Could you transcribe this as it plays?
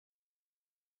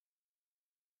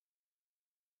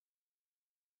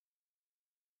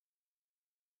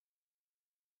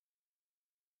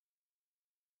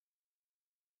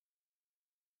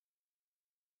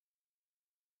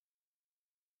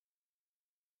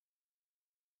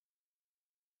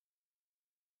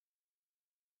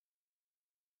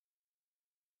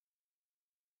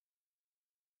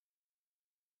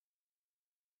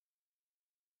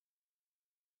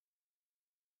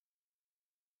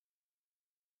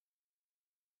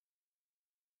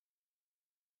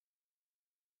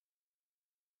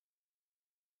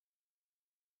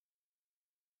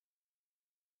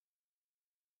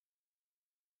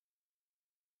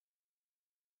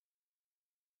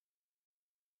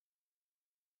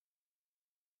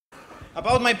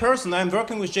About my person, I'm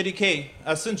working with JDK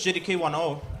since JDK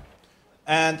 1.0,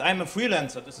 and I'm a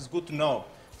freelancer. This is good to know.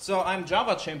 So I'm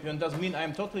Java champion. Doesn't mean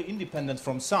I'm totally independent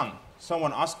from Sun.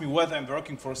 Someone asked me whether I'm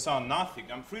working for Sun. Nothing.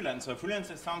 I'm freelancer.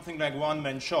 Freelancer is something like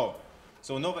one-man show.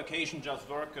 So no vacation, just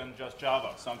work and just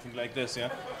Java, something like this.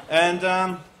 Yeah. And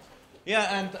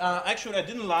actually, I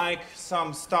didn't like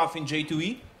some stuff in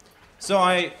J2E, so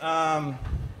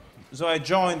I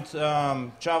joined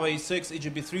Java E6,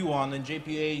 EJB3.1, and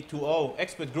JPA 2.0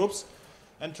 expert groups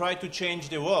and tried to change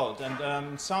the world.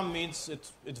 And some means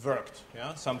it worked,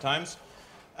 yeah, sometimes.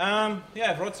 I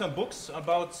wrote some books,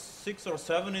 about 6 or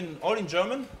 7, all in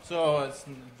German, so it's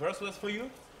worthless for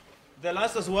you. The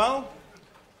last as well.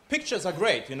 Pictures are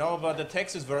great, you know, but the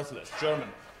text is worthless, German.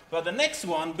 But the next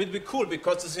one will be cool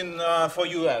because it's for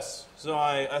US. So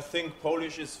I think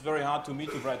Polish is very hard to me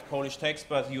to write Polish text,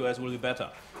 but US will be better.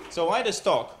 So why this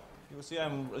talk? You see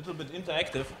I'm a little bit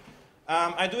interactive.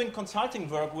 I'm doing consulting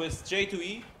work with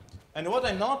J2E, and what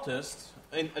I noticed,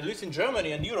 at least in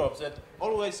Germany and Europe, that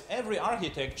always every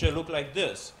architecture look like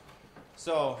this.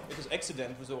 So it was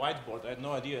accident with a whiteboard. I had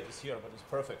no idea it is here, but it's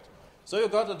perfect. So you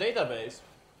got a database,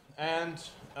 and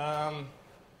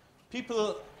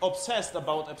people obsessed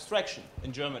about abstraction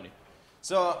in Germany.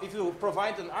 So if you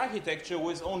provide an architecture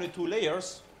with only 2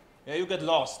 layers, yeah, you get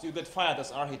lost, you get fired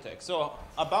as architect. So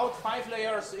about 5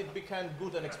 layers, it became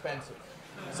good and expensive.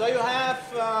 So you have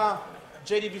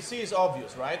JDBC is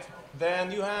obvious, right?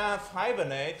 Then you have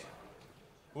Hibernate,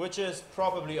 which is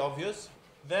probably obvious.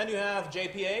 Then you have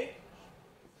JPA,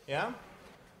 yeah?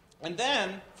 And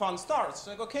then fun starts.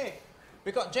 Like, okay,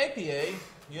 because JPA,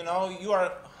 you know, you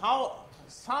are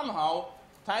somehow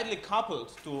tightly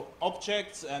coupled to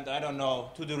objects and, I don't know,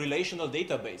 to the relational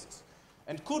databases.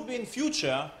 And could be in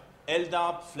future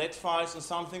LDAP, flat files, or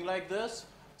something like this.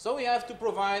 So we have to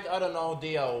provide, I don't know,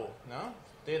 DAO, no?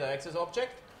 Data access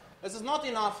object. This is not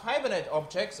enough. Hibernate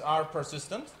objects are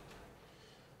persistent.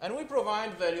 And we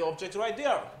provide value objects right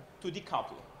there to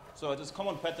decouple. So it is a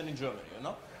common pattern in Germany, you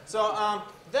know? So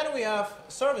then we have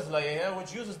service layer here,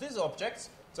 which uses these objects.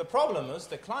 The problem is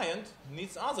the client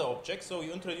needs other objects, so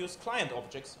you introduce client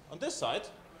objects on this side,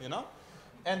 you know?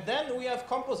 And then we have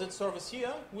composite service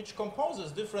here, which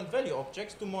composes different value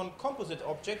objects to one composite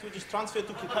object, which is transferred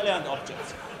to client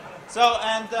objects. So,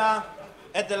 and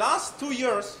at the last 2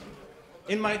 years,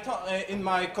 in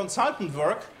my consultant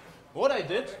work, what I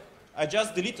did, I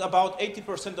just deleted about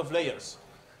 80% of layers.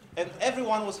 And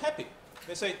everyone was happy.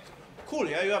 They say, cool,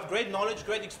 yeah, you have great knowledge,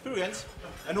 great experience.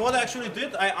 And what I actually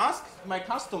did, I asked my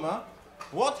customer,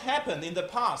 what happened in the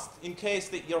past in case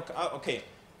that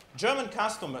German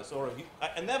customers, or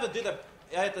I never did I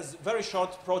had this very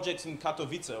short project in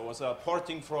Katowice. It was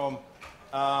porting from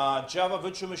Java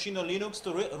virtual machine on Linux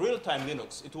to real-time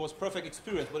Linux. It was perfect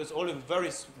experience, but it's only a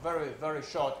very, very, very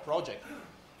short project.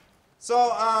 So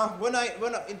when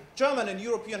in German and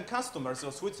European customers,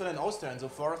 so Switzerland, Austria, and so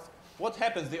forth, what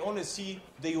happens? They only see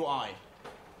the UI.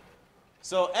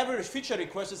 So every feature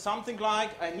request is something like,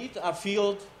 I need a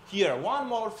field here, one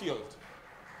more field.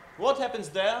 What happens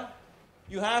there?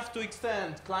 You have to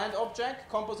extend client object,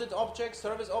 composite object,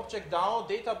 service object, DAO,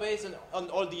 database, and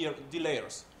all the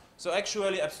layers. So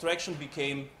actually, abstraction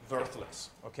became worthless.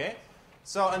 Okay.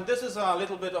 So, and this is a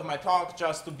little bit of my talk,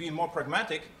 just to be more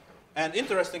pragmatic. And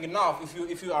interesting enough,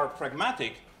 if you are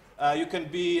pragmatic, you can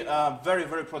be very,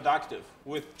 very productive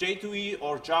with J2E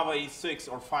or Java E6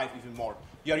 or 5 even more.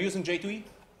 You are using J2E?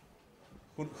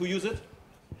 Who use it?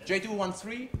 J2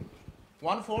 1.3?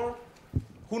 1.4?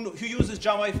 Who uses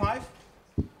Java E5?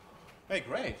 Hey,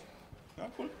 great. Yeah,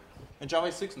 cool. And Java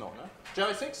E6, no?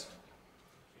 Java E6?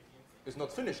 It's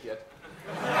not finished yet.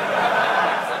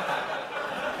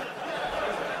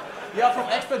 You are from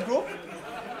expert group?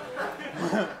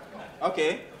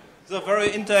 Okay. It's a very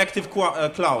interactive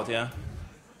cloud, yeah.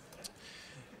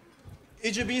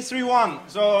 EJB3.1.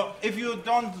 So if you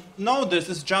don't know this,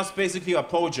 it's just basically a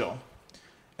Pojo.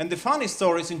 And the funny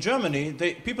story is in Germany,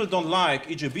 people don't like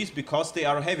EJBs because they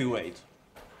are heavyweight.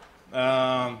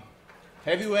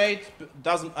 Heavyweight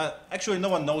doesn't, actually no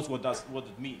one knows what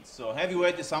it means. So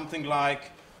heavyweight is something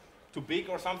like too big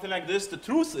or something like this. The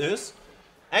truth is,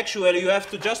 actually you have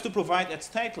to just to provide at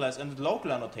stateless and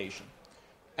local annotation.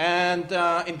 And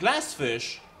in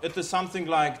Glassfish, it is something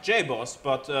like JBoss,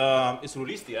 but it's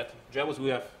released yet. JBoss, we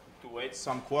have to wait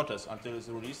some quarters until it's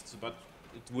released, but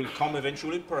it will come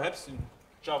eventually, perhaps in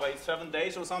Java 7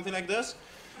 days or something like this.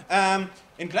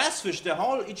 In Glassfish, the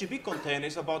whole EJB container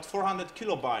is about 400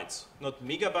 kilobytes, not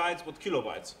megabytes, but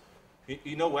kilobytes.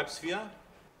 You know WebSphere?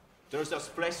 There's a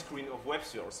splash screen of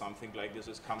WebSphere or something like this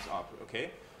that comes up,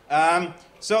 okay?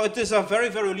 So it is a very,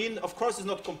 very lean. Of course, it's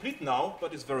not complete now,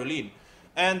 but it's very lean.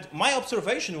 And my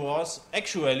observation was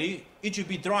actually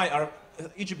EGB3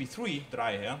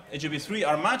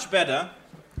 are much better.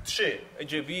 3,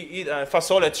 EGB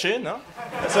fasole 3, no?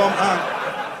 So,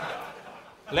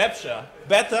 lepsze,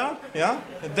 better, yeah,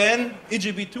 than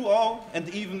EGB20 and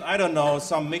even, I don't know,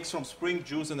 some mix from spring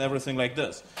juice and everything like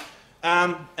this.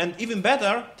 And even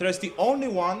better, there's the only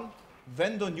one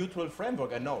vendor-neutral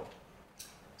framework I know.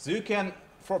 So you can,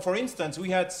 for instance, we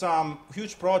had some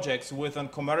huge projects with a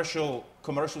commercial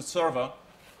server,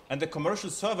 and the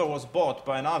commercial server was bought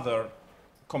by another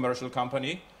commercial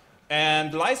company,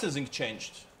 and licensing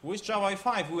changed. With Java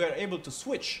 5, we were able to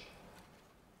switch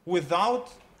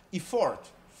without effort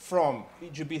from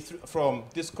EGB3, from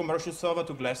this commercial server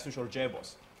to Glassfish or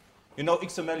JBoss. You know,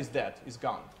 XML is dead, is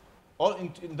gone.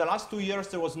 In the last 2 years,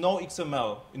 there was no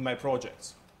XML in my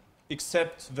projects,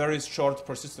 except very short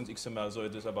persistent XML, so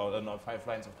it is about, I don't know, 5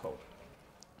 lines of code.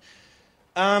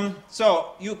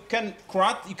 So you can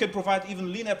provide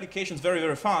even lean applications very,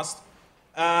 very fast.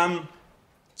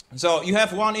 So you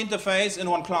have one interface and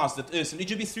one class that is. In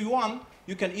EGB3.1,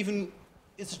 you can even,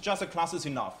 it's just a class is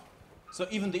enough. So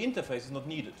even the interface is not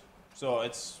needed. So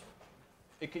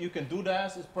you can do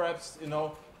this. It's perhaps, you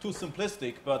know, too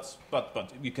simplistic, but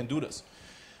you can do this.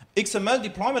 XML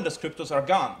deployment descriptors are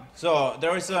gone. So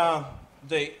there is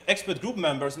the expert group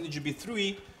members in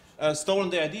EGB3 stolen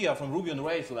the idea from Ruby on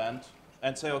Rails land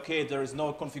and say, okay, there is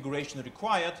no configuration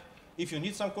required. If you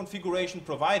need some configuration,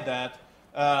 provide that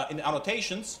in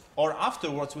annotations or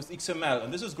afterwards with XML.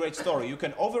 And this is a great story. You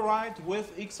can override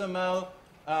with XML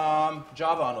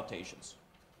Java annotations,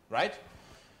 right?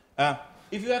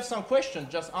 If you have some question,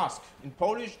 just ask in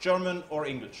Polish, German, or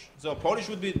English. So Polish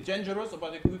would be dangerous,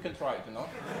 but we can try it, you know.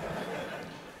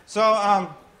 So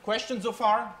questions so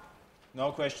far?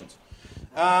 No questions.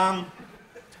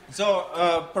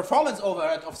 Performance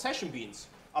overhead of session beans,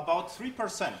 about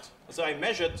 3%. So I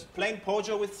measured plain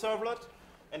Pojo with servlet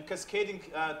and cascading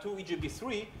to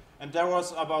EGB3, and there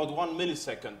was about 1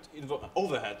 millisecond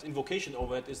overhead. Invocation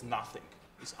overhead is nothing.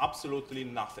 It's absolutely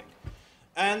nothing.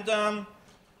 And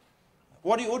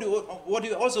what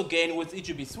you also gain with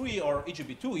EGB3 or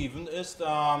EGB2 even is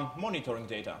the monitoring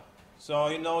data. So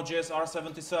you know JSR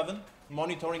 77,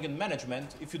 monitoring and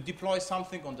management. If you deploy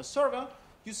something on the server,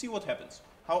 you see what happens.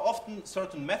 How often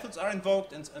certain methods are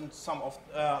invoked and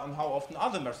how often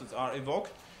other methods are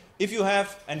invoked. If you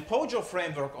have an Pojo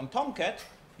framework on Tomcat,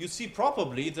 you see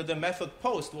probably that the method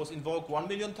post was invoked 1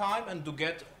 million times and to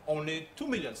get only 2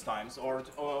 million times or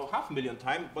 500,000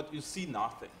 times, but you see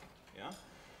nothing. Yeah?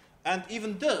 And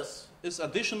even this is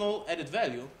additional added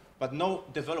value, but no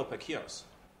developer cares.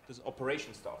 This is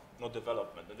operation stuff, not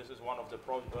development. And this is one of the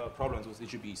problems with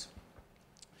EGBs.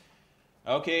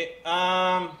 Okay,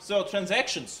 so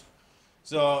transactions.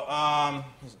 So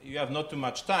you have not too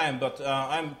much time, but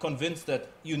I'm convinced that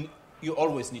you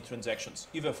always need transactions,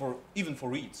 even for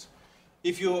reads.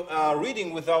 If you are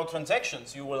reading without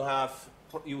transactions, you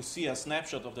will see a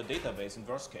snapshot of the database in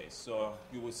worst case. So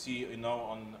you will see, you know,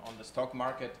 on the stock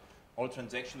market, all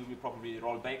transactions will be probably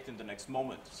roll baked in the next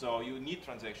moment. So you need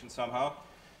transactions somehow.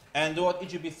 And what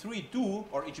EGB3 do,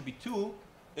 or EGB2,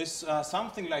 is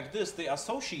something like this. They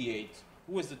associate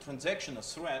who is the transaction a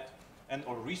thread and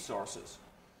or resources.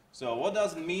 So what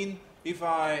does it mean if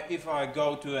I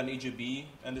go to an EGB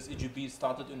and this EGB is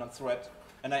started in a thread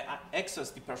and I access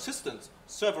the persistence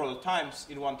several times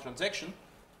in one transaction,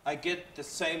 I get the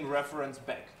same reference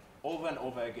back over and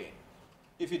over again.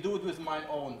 If you do it with my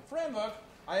own framework,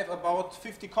 I have about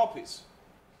 50 copies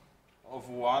of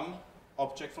one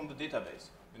object from the database.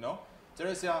 You know, there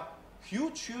is a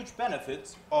huge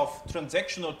benefit of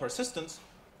transactional persistence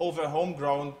over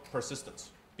homegrown persistence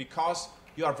because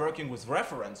you are working with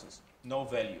references, no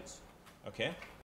values. Okay.